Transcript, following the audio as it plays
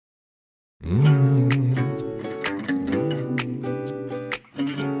Volqoqradda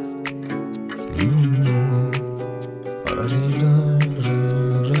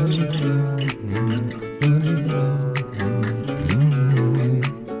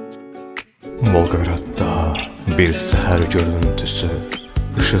bir səhər görüntüsü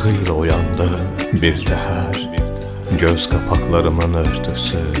ışığıyla oyandı bir təhər, göz qapaqlarımın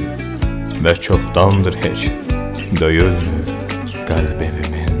örtüsü və çoxdandır heç döyülmür qəlb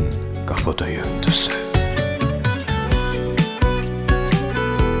evimin qapı döyüntüsü.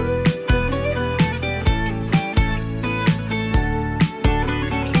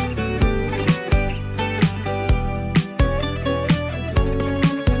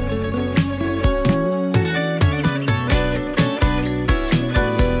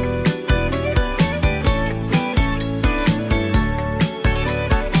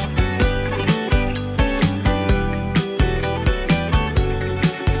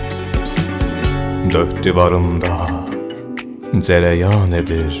 Dörd divarımda cərəyan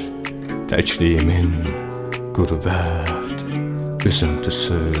edir təkliyimin qürbət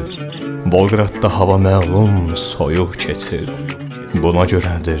üzüntüsü. Volqoqradda hava məlum soyuq keçir, buna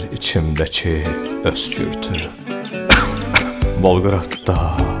görədir içimdəki öskürtü. Volqoqradda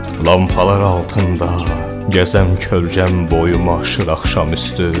lampalar altında gəzəm kölgəm boyuma aşır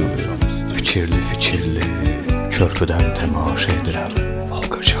axşamüstü. Fikirli körpüdən təmaşa edirəm